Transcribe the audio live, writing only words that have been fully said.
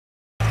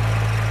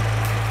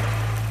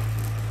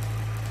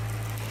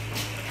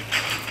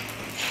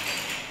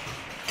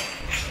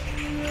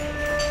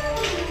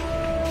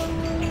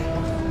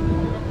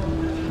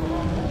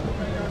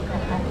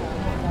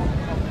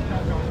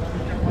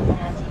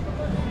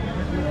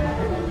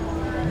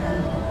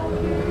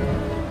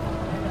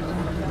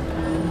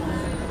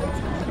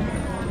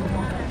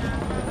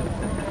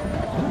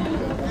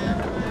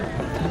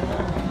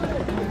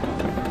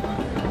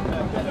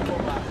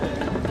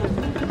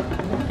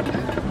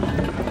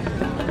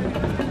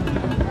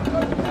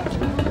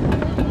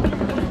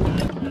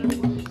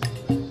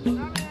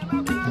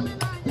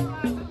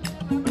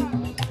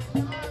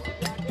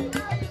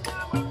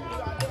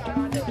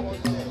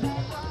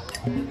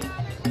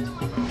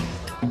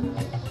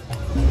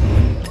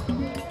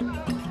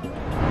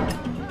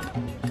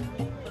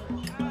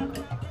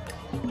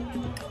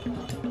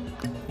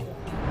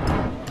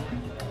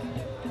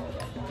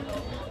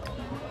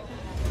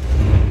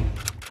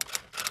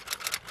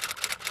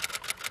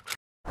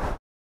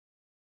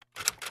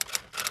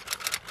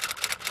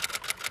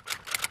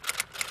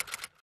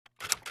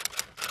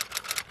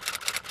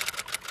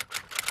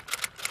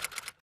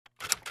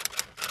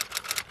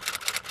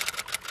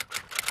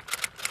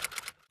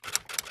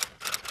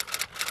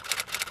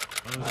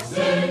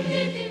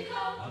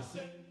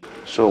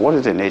So what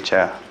is the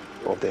nature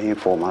of the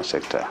informal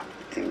sector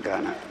in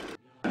Ghana?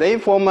 The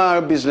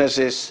informal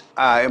businesses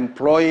are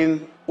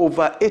employing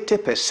over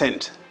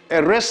 80%.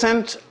 A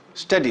recent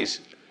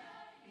studies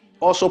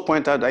also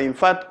point out that, in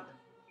fact,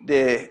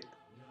 the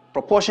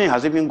proportion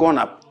has even gone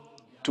up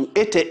to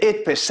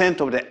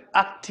 88% of the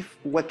active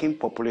working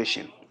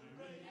population.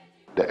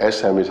 The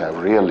SMEs are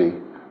really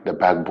the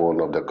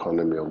backbone of the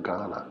economy of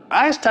Ghana.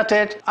 I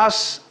started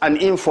as an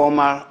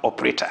informal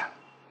operator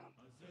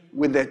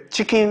with the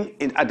chicken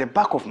at the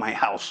back of my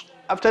house.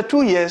 After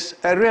 2 years,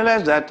 I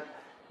realized that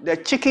the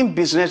chicken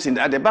business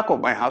at the back of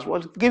my house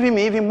was giving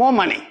me even more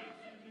money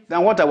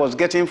than what I was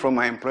getting from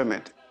my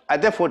employment. I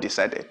therefore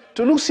decided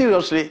to look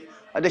seriously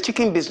at the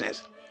chicken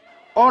business.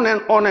 On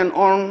and on and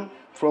on,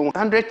 from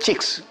 100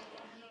 chicks,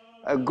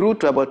 I grew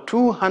to about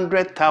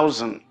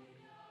 200,000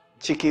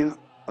 chicken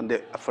on the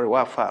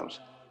Afariwa farms.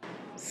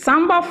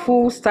 Samba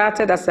Food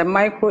started as a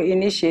micro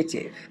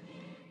initiative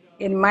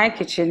in my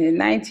kitchen in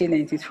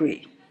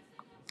 1993.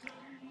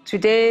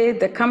 Today,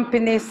 the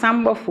company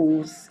Samba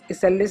Foods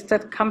is a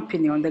listed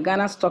company on the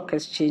Ghana Stock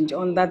Exchange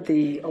under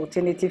the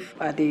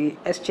the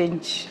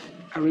exchange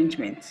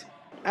arrangement.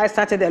 I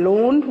started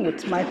alone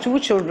with my 2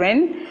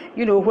 children,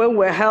 where we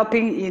were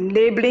helping in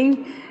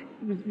labeling.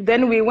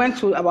 Then we went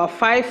to about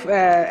 5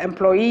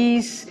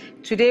 employees.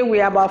 Today we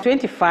are about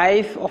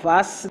 25 of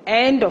us,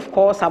 and of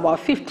course about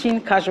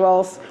 15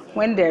 casuals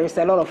when there is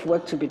a lot of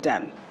work to be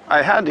done.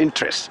 I had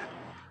interest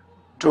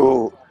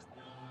to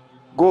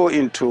go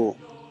into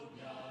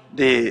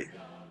the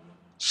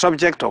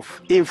subject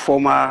of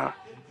informal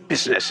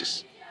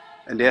businesses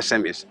and the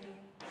SMEs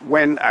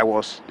when I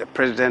was the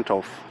president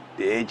of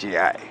the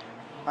AGI.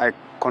 I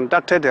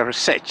conducted a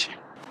research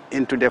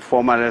into the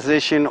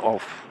formalization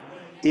of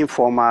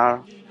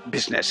informal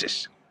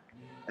businesses.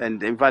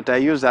 And in fact, I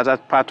used that as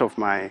part of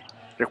my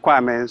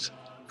requirements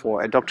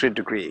for a doctorate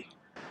degree.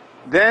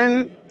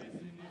 Then,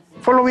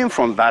 following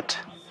from that,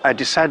 I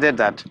decided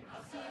that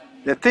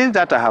the things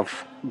that I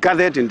have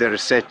gathered in the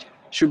research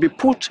should be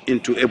put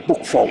into a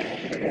book form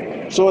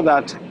so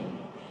that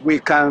we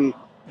can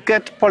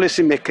get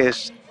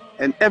policymakers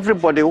and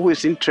everybody who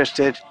is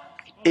interested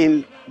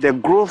in the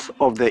growth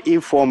of the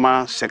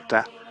informal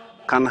sector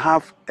can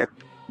have a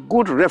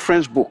good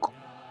reference book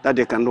that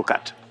they can look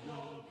at.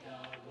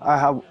 I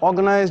have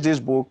organized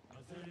this book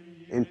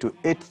into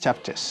 8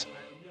 chapters.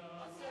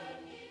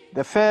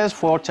 The first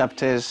 4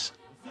 chapters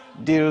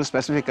deal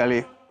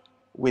specifically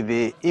with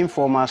the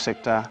informal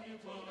sector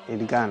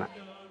in Ghana.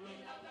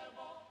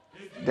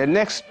 The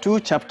next 2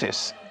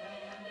 chapters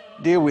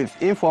deal with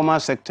informal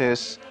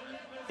sectors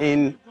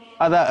in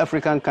other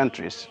African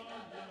countries.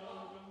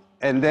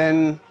 And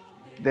then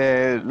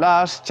the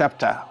last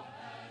chapter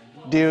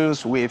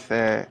deals with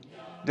the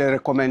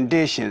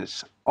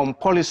recommendations on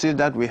policies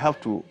that we have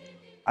to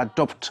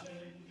adopt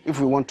if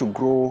we want to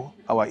grow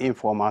our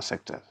informal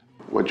sector.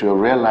 What you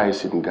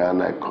realize in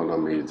Ghana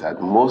economy is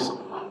that most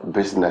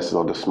businesses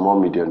or the small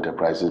medium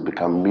enterprises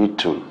become me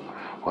too.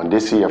 When they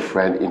see a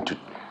friend into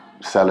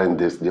selling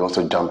this, they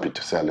also jump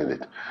into selling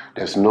it.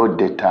 There's no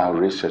data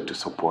research to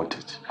support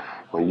it.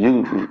 When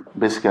you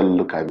basically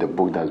look at the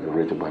book that's been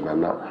written by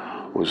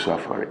Nana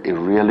Osuafari, it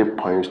really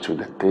points to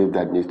the things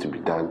that need to be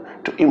done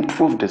to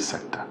improve this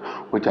sector,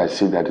 which I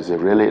see that is a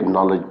really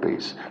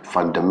knowledge-based,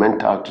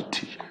 fundamental to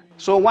teach.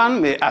 So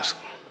one may ask,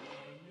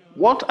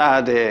 what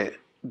are the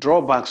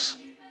drawbacks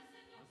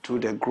to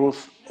the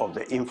growth of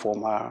the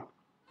informal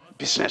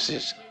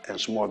businesses and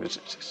small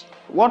businesses?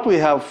 What we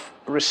have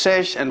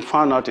researched and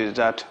found out is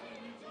that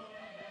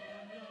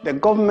the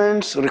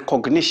government's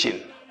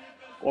recognition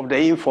of the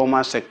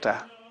informal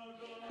sector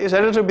is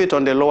a little bit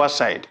on the lower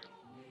side.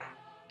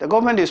 The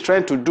government is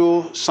trying to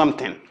do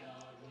something,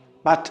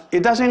 but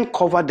it doesn't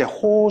cover the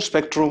whole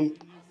spectrum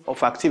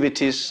of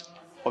activities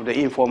of the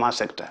informal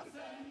sector.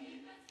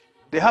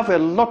 They have a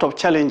lot of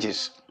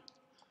challenges.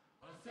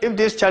 If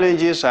these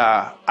challenges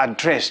are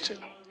addressed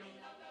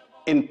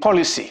in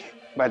policy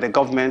by the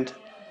government,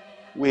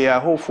 we are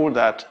hopeful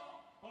that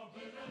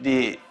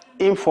the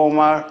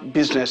informal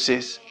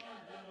businesses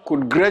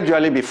could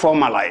gradually be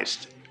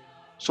formalized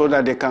so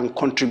that they can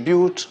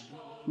contribute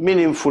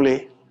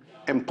meaningfully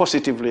and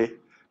positively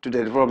to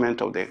the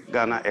development of the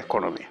Ghana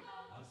economy.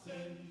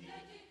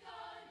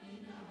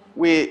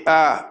 We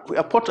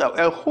put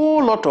a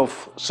whole lot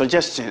of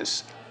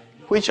suggestions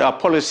which our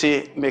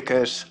policy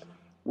makers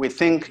we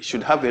think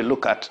should have a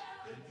look at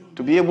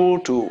to be able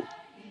to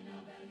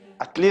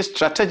at least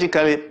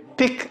strategically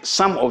pick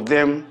some of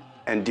them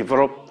and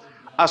develop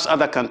as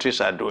other countries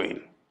are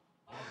doing.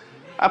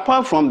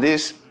 Apart from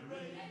this,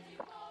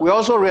 we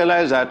also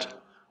realize that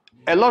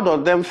a lot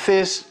of them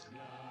face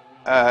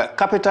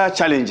capital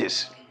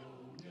challenges.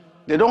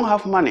 They don't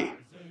have money.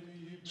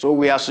 So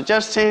we are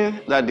suggesting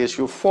that they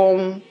should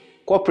form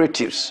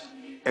cooperatives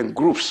and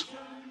groups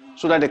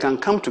so that they can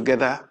come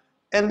together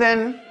and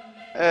then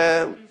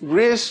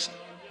raise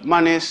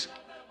monies.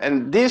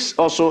 And this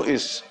also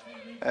is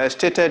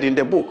stated in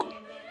the book.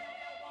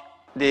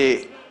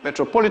 The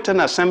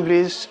metropolitan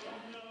assemblies,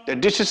 the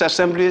district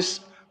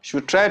assemblies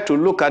should try to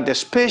look at the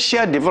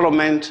spatial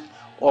development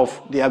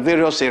of their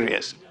various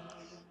areas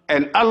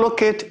and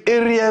allocate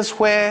areas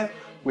where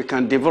we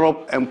can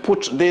develop and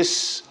put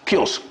this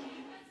kiosk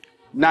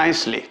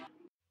nicely.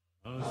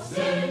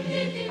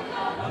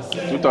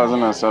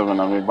 2007,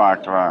 I'm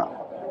back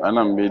and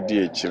I'm made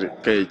DH.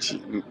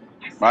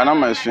 But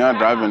I'm a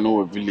driving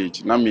over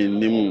village. I'm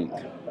in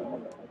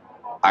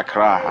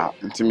Accra.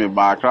 Until me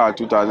back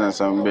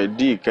 2007, but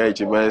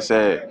DH by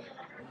say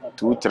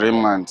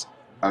 2-3 months.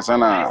 And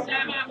sana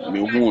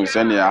me who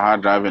send a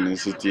hard driving in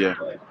city.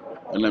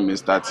 And then me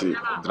started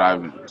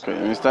driving.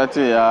 Me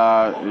started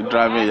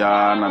driving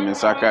na me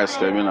saka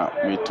stamina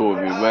me told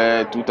me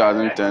by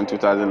 2010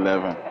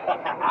 2011.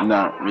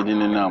 Na me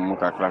didn't know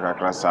muka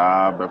kakra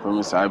sa be for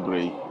me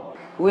cyber.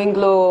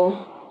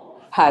 Winglo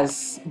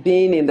has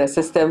been in the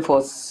system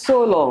for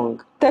so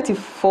long,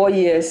 34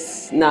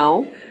 years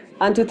now,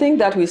 and to think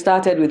that we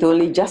started with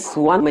only just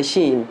one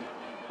machine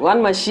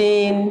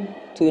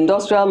to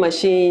industrial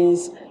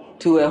machines,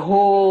 to a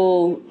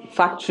whole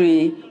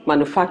factory,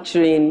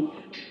 manufacturing,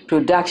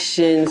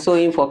 production,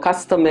 sewing for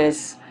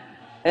customers,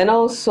 and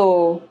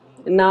also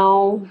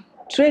now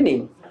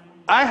training.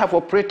 I have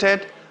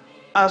operated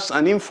as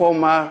an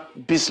informal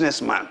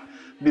businessman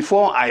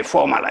before I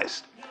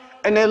formalized.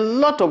 And a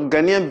lot of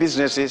Ghanaian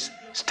businesses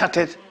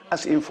started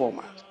as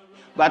informal.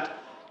 But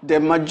the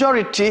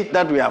majority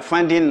that we are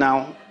finding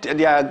now,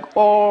 they are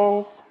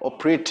all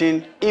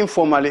operating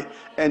informally,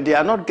 and they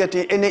are not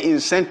getting any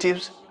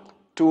incentives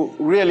to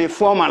really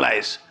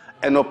formalize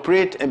and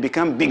operate and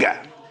become bigger.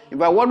 In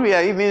fact, what we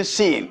are even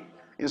seeing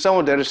in some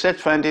of the research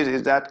findings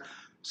is that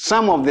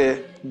some of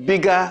the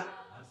bigger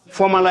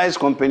formalized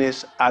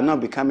companies are now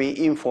becoming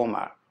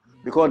informal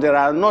because there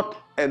are not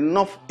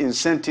enough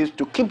incentives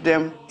to keep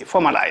them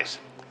formalized.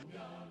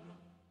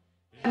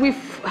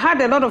 We've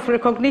had a lot of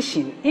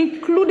recognition,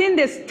 including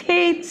the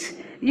state,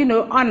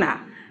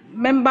 honor,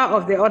 member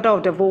of the Order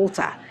of the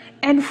Volta.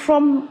 And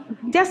from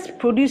just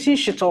producing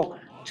shuttle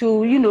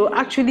to,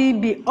 actually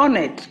be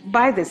honored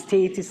by the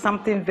state is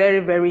something very,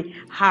 very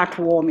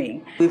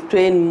heartwarming. We've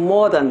trained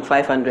more than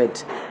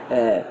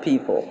 500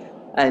 people,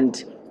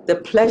 and the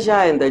pleasure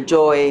and the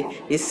joy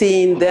is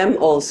seeing them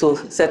also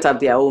set up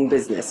their own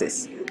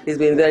businesses. It's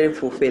been very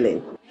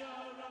fulfilling.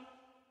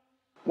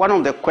 One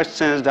of the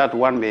questions that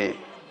one may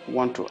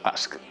want to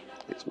ask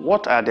is,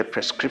 what are the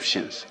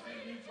prescriptions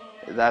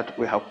that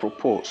we have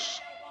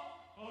proposed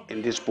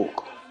in this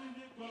book?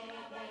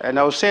 And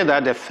I would say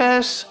that the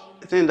first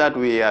thing that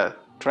we are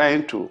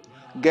trying to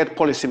get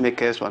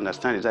policymakers to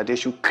understand is that they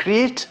should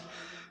create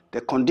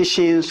the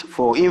conditions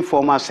for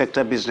informal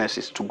sector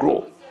businesses to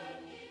grow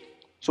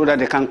so that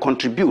they can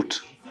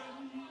contribute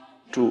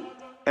to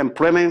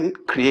employment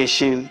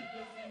creation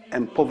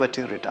and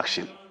poverty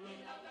reduction.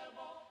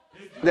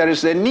 There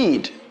is a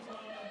need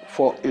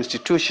for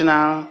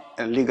institutional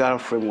and legal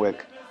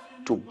framework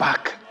to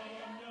back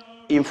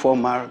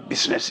informal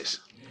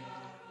businesses.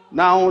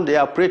 Now they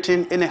are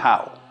operating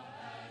anyhow.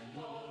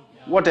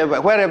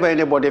 Wherever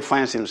anybody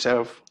finds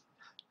himself,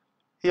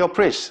 he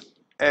operates.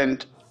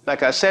 And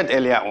like I said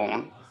earlier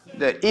on,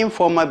 the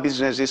informal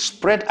businesses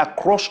spread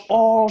across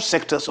all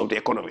sectors of the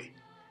economy.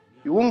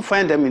 You won't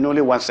find them in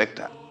only one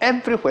sector.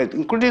 Everywhere,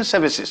 including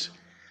services,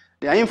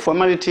 there are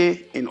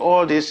informality in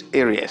all these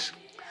areas.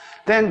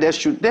 Then there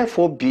should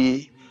therefore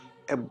be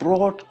a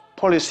broad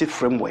policy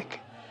framework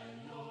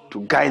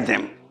to guide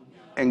them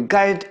and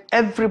guide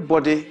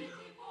everybody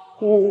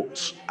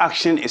whose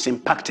action is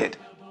impacted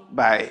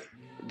by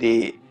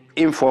the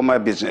informal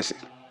businesses.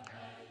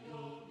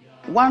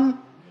 One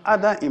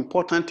other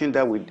important thing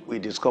that we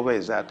discover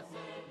is that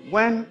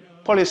when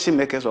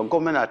policymakers or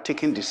government are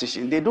taking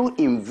decisions, they don't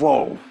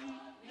involve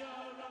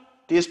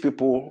these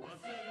people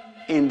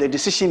in the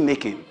decision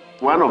making.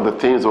 One of the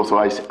things also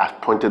I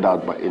pointed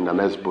out in the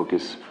next book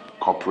is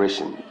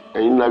cooperation.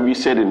 And we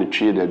said in the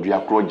tree that we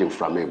are growing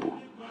from able.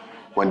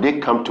 When they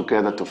come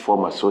together to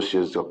form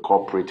associates or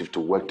cooperative to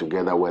work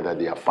together, whether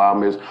they are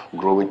farmers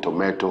growing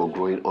tomato or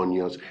growing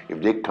onions,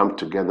 if they come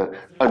together,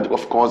 and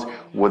of course,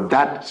 with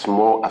that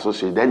small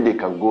associate, then they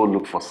can go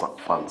look for some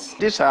funds.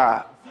 These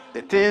are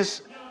the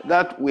things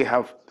that we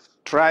have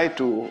tried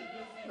to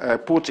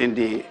put in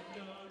the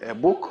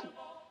book.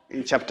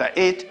 In chapter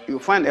 8, you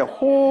find a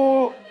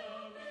whole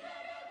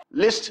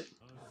list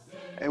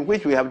in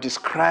which we have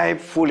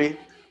described fully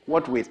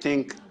what we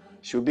think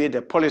should be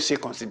the policy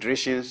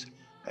considerations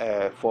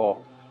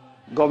for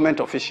government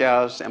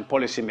officials and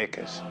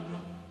policymakers.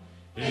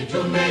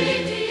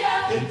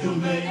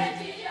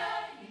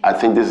 I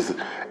think this is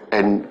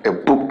a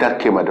book that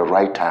came at the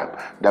right time,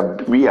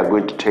 that we are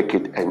going to take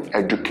it and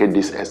educate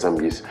these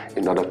SMEs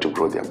in order to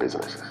grow their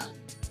businesses.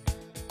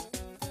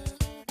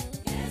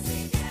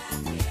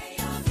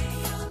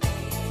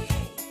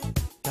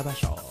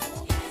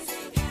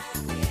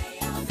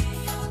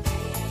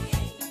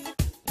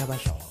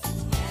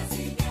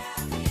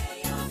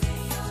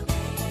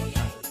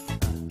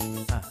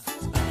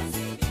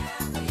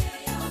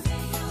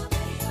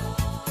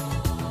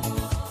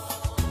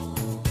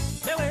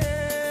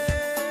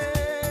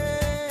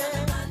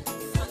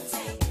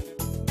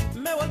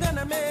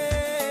 Me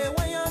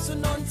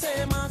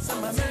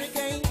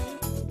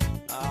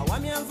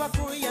Korean for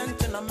Korean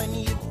to no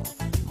many.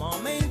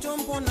 Moment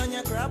jump on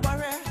your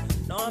grabber.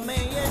 No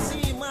may you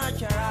see my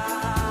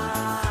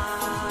chara.